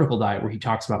called The Vertical Diet, where he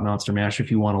talks about Monster Mash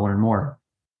if you want to learn more.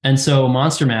 And so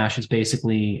Monster Mash is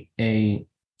basically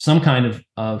some kind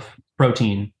of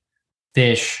protein,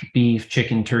 fish, beef,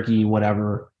 chicken, turkey,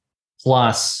 whatever,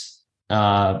 plus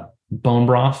bone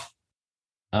broth,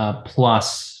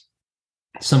 plus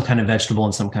some kind of vegetable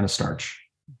and some kind of starch.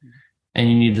 And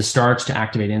you need the starch to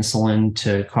activate insulin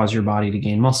to cause your body to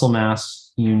gain muscle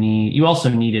mass. You also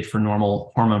need it for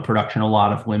normal hormone production. A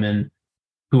lot of women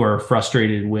who are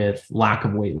frustrated with lack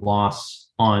of weight loss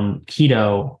on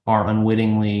keto are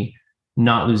unwittingly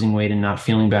not losing weight and not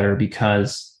feeling better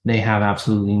because they have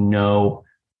absolutely no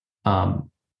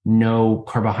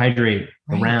carbohydrate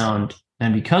around.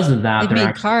 And because of that, they're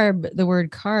made the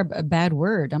word carb a bad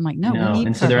word. I'm like, no, we need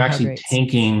and so they're actually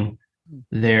tanking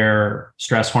their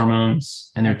stress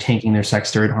hormones, and they're tanking their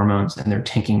sex steroid hormones, and they're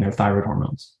tanking their thyroid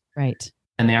hormones. Right.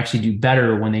 And they actually do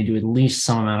better when they do at least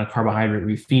some amount of carbohydrate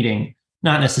refeeding,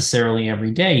 not necessarily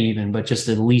every day even, but just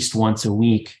at least once a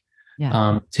week,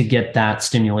 to get that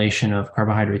stimulation of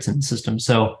carbohydrates in the system.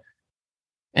 So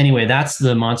anyway, that's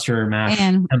the Monster Mash.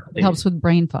 And it helps with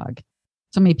brain fog.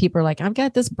 So many people are like, I've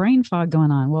got this brain fog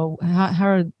going on. Well, how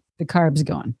are the carbs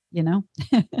going?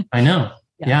 I know.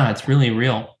 Yeah, it's really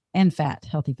real. And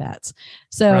healthy fats.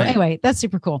 So anyway, that's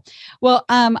super cool. Well,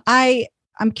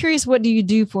 I'm curious, what do you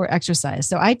do for exercise?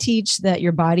 So I teach that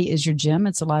your body is your gym.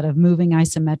 It's a lot of moving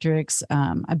isometrics.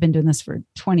 I've been doing this for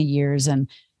 20 years and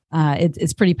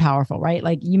it's pretty powerful, right?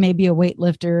 Like, you may be a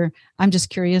weightlifter. I'm just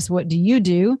curious, what do you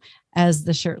do as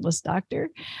the shirtless doctor?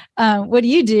 What do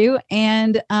you do?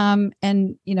 And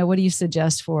what do you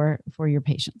suggest for your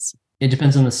patients? It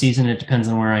depends on the season. It depends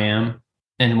on where I am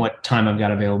and what time I've got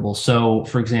available. So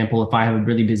for example, if I have a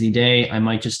really busy day, I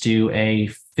might just do a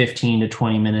 15 to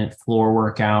 20 minute floor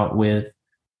workout with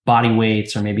body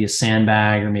weights, or maybe a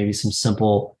sandbag, or maybe some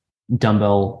simple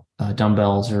dumbbells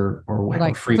or whatever,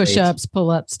 like free push-ups, weights.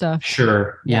 pull-up stuff.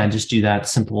 Sure. Yeah. Just do that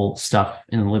simple stuff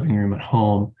in the living room at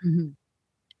home. Mm-hmm.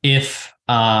 If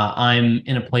I'm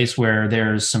in a place where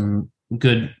there's some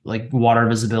good like water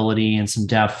visibility and some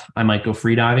depth, I might go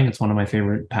free diving. It's one of my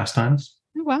favorite pastimes.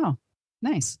 Oh, wow.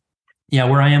 Nice. Yeah,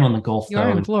 where I am on the Gulf, You're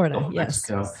in Florida, yes.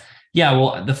 Mexico. Yeah,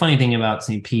 well, the funny thing about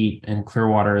St. Pete and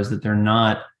Clearwater is that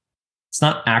it's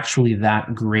not actually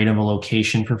that great of a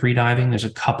location for free diving. There's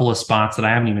a couple of spots that I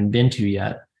haven't even been to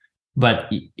yet,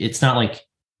 but it's not like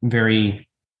very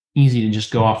easy to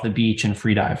just go off the beach and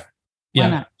free dive. Why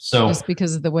not? So just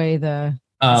because of the way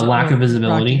lack of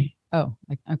visibility. Rocky?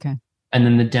 Oh, okay. And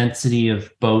then the density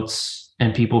of boats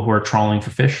and people who are trawling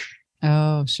for fish.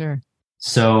 Oh, sure.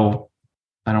 So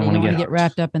I don't want to get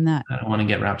wrapped up in that. I don't want to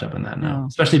get wrapped up in that. No.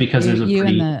 Especially because there's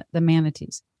and the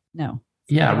manatees. No.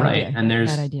 Yeah, right. Idea. And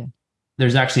bad idea.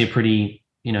 There's actually a pretty,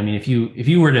 if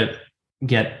you were to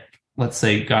get, let's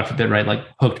say, God forbid, right, like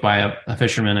hooked by a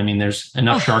fisherman, I mean, there's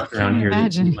enough sharks around here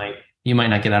that you might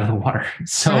not get out of the water.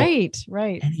 So right.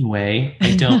 Anyway,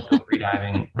 I don't go free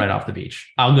diving right off the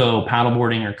beach. I'll go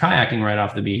paddleboarding or kayaking right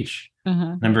off the beach.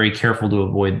 And I'm very careful to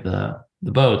avoid the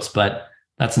boats, but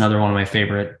that's another one of my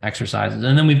favorite exercises.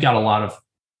 And then we've got a lot of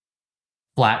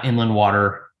flat inland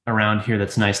water around here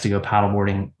that's nice to go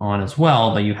paddleboarding on as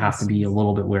well, but you have to be a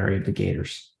little bit wary of the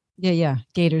gators. Yeah.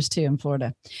 Gators too in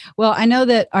Florida. Well, I know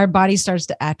that our body starts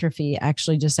to atrophy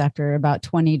actually just after about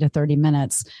 20 to 30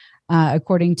 minutes.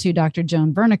 According to Dr.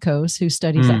 Joan Vernikos, who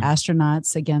studies the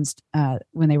astronauts against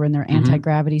when they were in their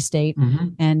anti-gravity state.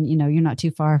 And, you're not too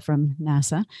far from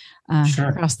NASA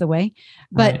across the way.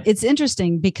 But It's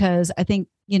interesting because I think,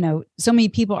 so many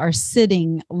people are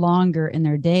sitting longer in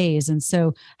their days. And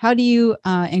so how do you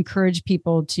encourage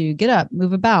people to get up,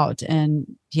 move about? And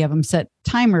do you have them set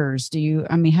timers?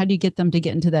 How do you get them to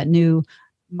get into that new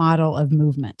model of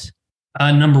movement?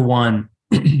 Number one,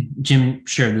 Jim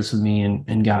shared this with me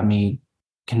and got me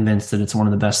convinced that it's one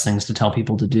of the best things to tell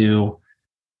people to do.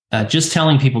 just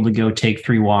telling people to go take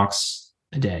 3 walks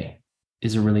a day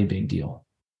is a really big deal.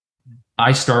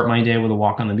 I start my day with a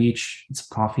walk on the beach and some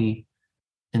coffee.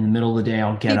 In the middle of the day,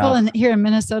 I'll get People up. here in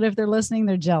Minnesota, if they're listening,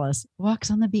 they're jealous. Walks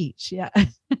on the beach. Yeah.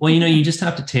 Well, you just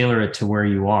have to tailor it to where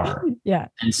you are. Yeah.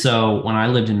 And so when I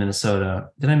lived in Minnesota,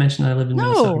 did I mention that I lived in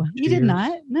Minnesota? No, you did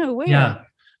not. No way. Yeah.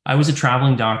 I was a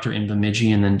traveling doctor in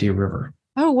Bemidji and then Deer River.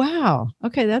 Oh, wow.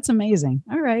 Okay. That's amazing.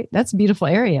 All right. That's a beautiful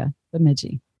area,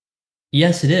 Bemidji.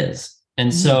 Yes, it is.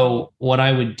 And so what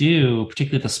I would do,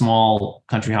 particularly at the small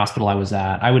country hospital I was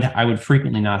at, I would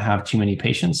frequently not have too many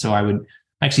patients. So I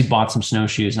actually bought some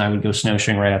snowshoes and I would go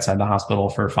snowshoeing right outside the hospital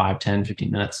for 5, 10,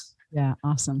 15 minutes. Yeah.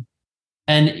 Awesome.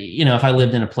 And, if I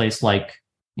lived in a place like,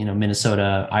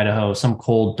 Minnesota, Idaho, some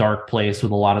cold, dark place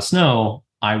with a lot of snow,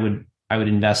 I would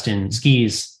invest in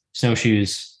skis,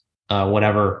 snowshoes,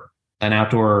 whatever, an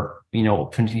outdoor,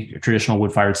 traditional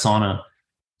wood-fired sauna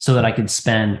so that I could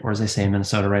spend, or as they say in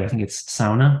Minnesota, right? I think it's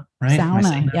sauna, right?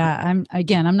 Sauna. Yeah. I'm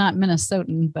not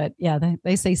Minnesotan, but yeah,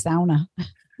 they say sauna.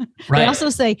 Right.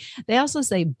 They also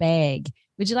say bag.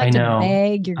 Would you like to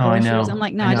bag your groceries? I'm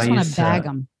like, no, I just want to bag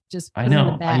them. Just I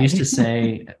know. I used to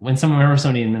say when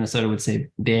somebody in Minnesota would say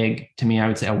big to me, I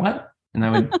would say a what? And I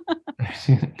would,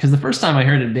 because the first time I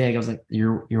heard it big, I was like,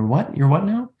 you're what? You're what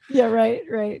now? Yeah,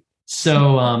 right.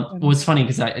 So it was funny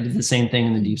because I did the same thing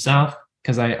in the Deep South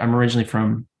because I'm originally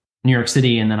from New York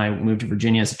City and then I moved to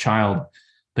Virginia as a child.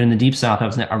 But in the Deep South,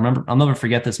 I'll never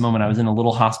forget this moment. I was in a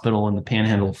little hospital in the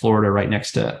panhandle of Florida, right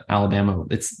next to Alabama.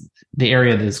 It's the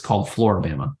area that is called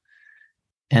Floribama.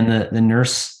 And the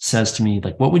nurse says to me,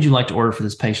 like, what would you like to order for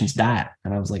this patient's diet?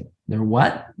 And I was like, they're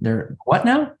what? They're what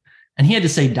now? And he had to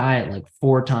say diet like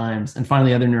 4 times. And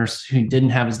finally, the other nurse who didn't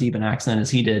have as deep an accent as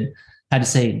he did had to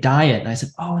say diet. And I said,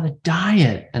 oh, the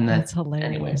diet. And that's hilarious.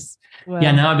 Anyways. Well,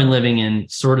 yeah, now I've been living in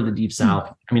sort of the Deep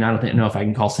South. I mean, I don't know if I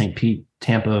can call St. Pete,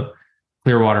 Tampa,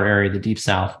 Clearwater area the Deep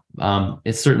South.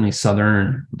 It's certainly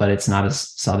southern, but it's not as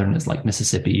southern as like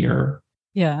Mississippi or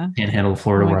Panhandle of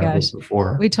Florida, where I lived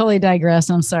before. We totally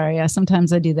digress. I'm sorry.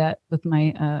 Sometimes I do that with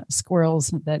my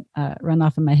squirrels that run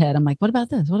off in my head. I'm like, what about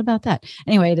this? What about that?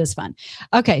 Anyway, it is fun.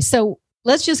 Okay, so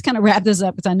let's just kind of wrap this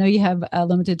up because I know you have a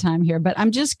limited time here, but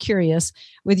I'm just curious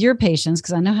with your patients,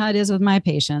 because I know how it is with my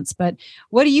patients, but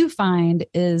what do you find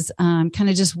is kind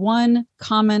of just one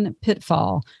common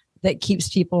pitfall that keeps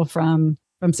people from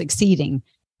succeeding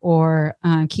or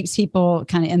keeps people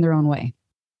kind of in their own way?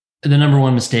 The number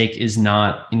one mistake is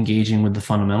not engaging with the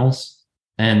fundamentals.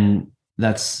 And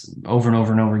that's over and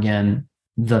over and over again,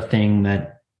 the thing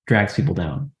that drags people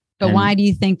down. But why do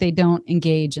you think they don't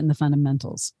engage in the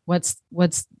fundamentals? What's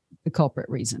the culprit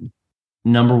reason?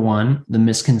 Number one, the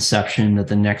misconception that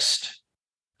the next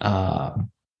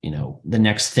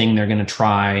thing they're going to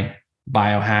try,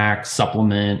 biohack,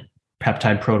 supplement,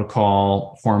 peptide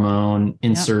protocol, hormone,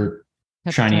 insert,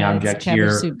 shiny object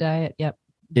here, soup diet,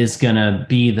 is going to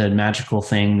be the magical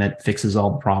thing that fixes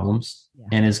all the problems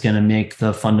and is going to make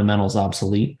the fundamentals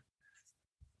obsolete.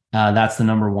 That's the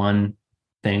number one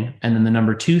thing. And then the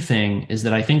number two thing is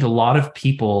that I think a lot of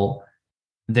people,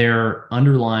 their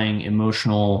underlying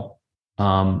emotional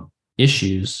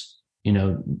issues,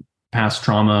 past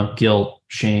trauma, guilt,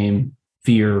 shame,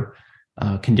 fear,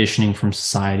 conditioning from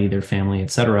society, their family,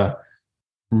 etc.,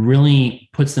 really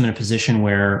puts them in a position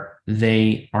where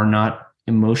they are not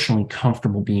emotionally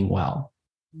comfortable being well.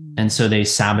 And so they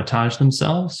sabotage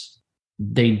themselves.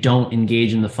 They don't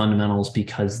engage in the fundamentals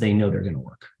because they know they're going to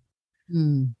work.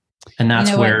 And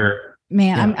that's where,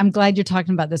 I'm glad you're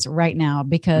talking about this right now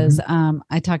because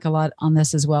I talk a lot on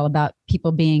this as well about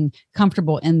people being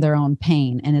comfortable in their own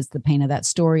pain. And it's the pain of that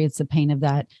story. It's the pain of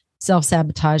that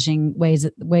self-sabotaging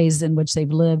ways in which they've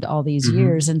lived all these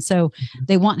years. And so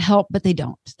they want help, but they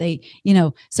don't.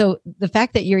 So the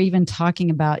fact that you're even talking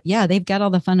about, they've got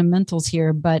all the fundamentals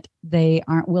here, but they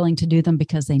aren't willing to do them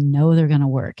because they know they're going to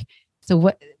work.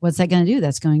 So what's that going to do?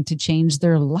 That's going to change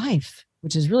their life,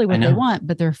 which is really what they want,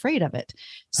 but they're afraid of it.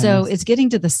 So it's getting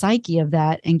to the psyche of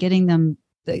that and getting them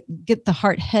get the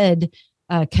heart-head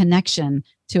connection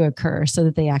to occur so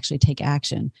that they actually take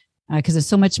action. Because it's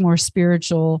so much more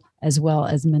spiritual as well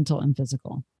as mental and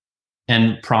physical.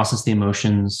 And process the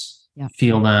emotions,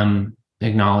 feel them,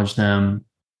 acknowledge them,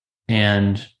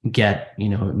 and get,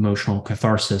 emotional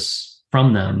catharsis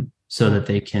from them so that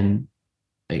they can,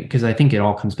 because I think it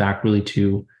all comes back really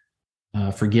to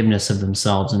forgiveness of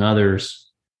themselves and others.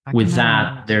 With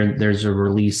that, there's a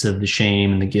release of the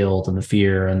shame and the guilt and the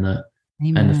fear and the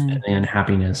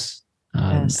unhappiness,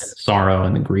 and the sorrow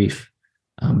and the grief.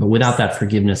 But without that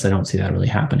forgiveness, I don't see that really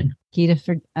happening. Key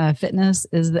to fitness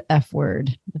is the F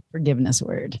word, the forgiveness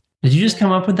word. Did you just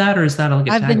come up with that, or is that like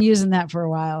a I've tag? been using that for a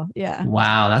while. Yeah.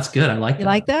 Wow, that's good. I like You that.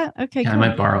 like that? Okay, Yeah, cool. I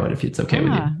might borrow it if it's okay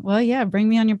with you. Well, yeah, bring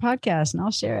me on your podcast and I'll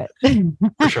share it.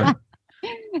 For sure.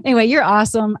 Anyway, you're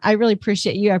awesome. I really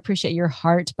appreciate you. I appreciate your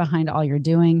heart behind all you're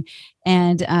doing.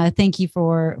 And thank you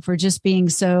for just being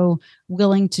so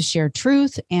willing to share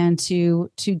truth and to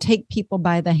take people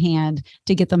by the hand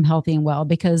to get them healthy and well,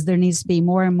 because there needs to be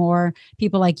more and more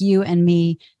people like you and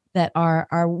me that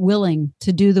are willing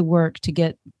to do the work to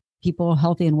get people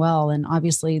healthy and well. And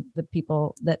obviously the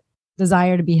people that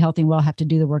desire to be healthy and well have to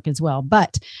do the work as well.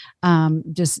 But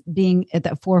just being at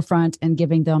the forefront and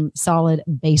giving them solid,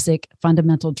 basic,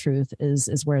 fundamental truth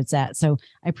is where it's at. So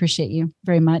I appreciate you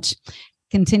very much.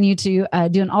 Continue to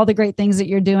doing all the great things that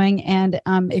you're doing. And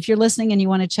if you're listening and you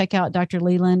want to check out Dr.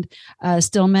 Leland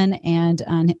Stillman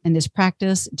and his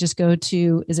practice, just go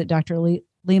to, is it Dr.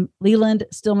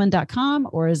 LelandStillman.com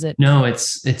or is it? No,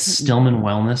 it's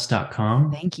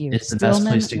StillmanWellness.com. Thank you. It's the best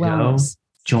place to go.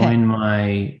 Join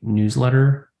my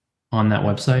newsletter on that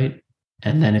website.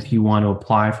 And then if you want to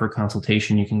apply for a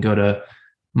consultation, you can go to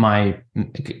my,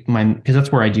 because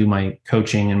that's where I do my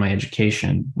coaching and my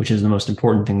education, which is the most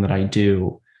important thing that I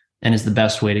do and is the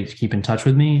best way to keep in touch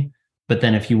with me. But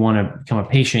then if you want to become a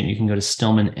patient, you can go to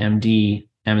Stillman MD,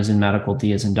 M as in medical,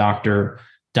 D as in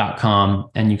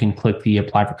doctor.com, and you can click the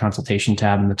apply for consultation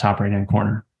tab in the top right-hand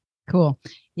corner. Cool.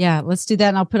 Yeah, let's do that.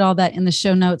 And I'll put all that in the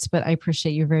show notes, but I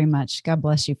appreciate you very much. God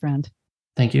bless you, friend.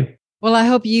 Thank you. Well, I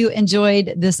hope you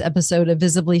enjoyed this episode of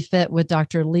Visibly Fit with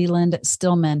Dr. Leland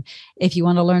Stillman. If you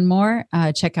want to learn more,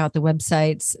 check out the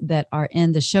websites that are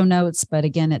in the show notes. But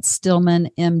again, it's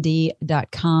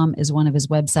stillmanmd.com is one of his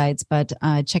websites, but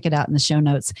check it out in the show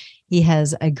notes. He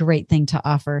has a great thing to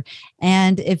offer.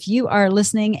 And if you are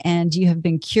listening and you have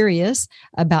been curious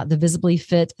about the Visibly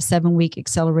Fit 7-week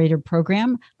accelerator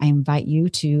program, I invite you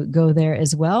to go there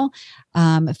as well.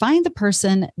 Find the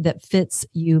person that fits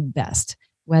you best.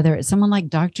 Whether it's someone like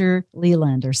Dr.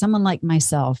 Leland or someone like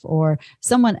myself or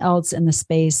someone else in the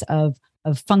space of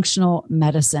functional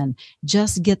medicine,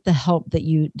 just get the help that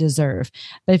you deserve.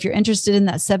 But if you're interested in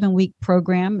that 7-week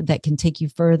program that can take you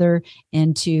further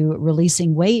into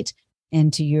releasing weight,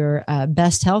 into your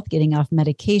best health, getting off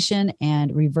medication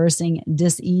and reversing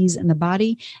dis-ease in the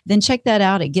body, then check that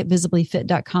out at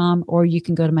getvisiblyfit.com, or you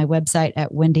can go to my website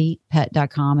at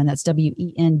wendypett.com, and that's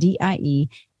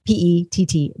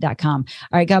WENDIEPETT.com.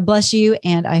 All right. God bless you.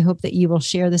 And I hope that you will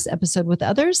share this episode with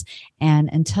others. And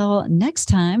until next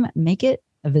time, make it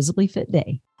a Visibly Fit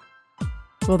day.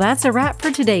 Well, that's a wrap for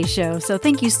today's show. So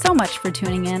thank you so much for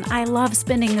tuning in. I love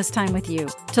spending this time with you.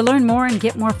 To learn more and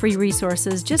get more free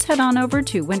resources, just head on over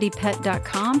to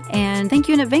wendypett.com. And thank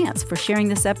you in advance for sharing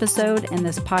this episode and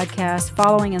this podcast,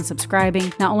 following and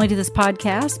subscribing, not only to this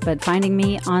podcast, but finding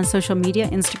me on social media,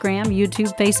 Instagram,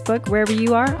 YouTube, Facebook, wherever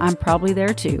you are, I'm probably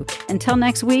there too. Until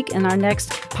next week and our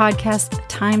next podcast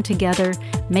time together,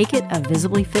 make it a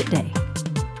Visibly Fit day.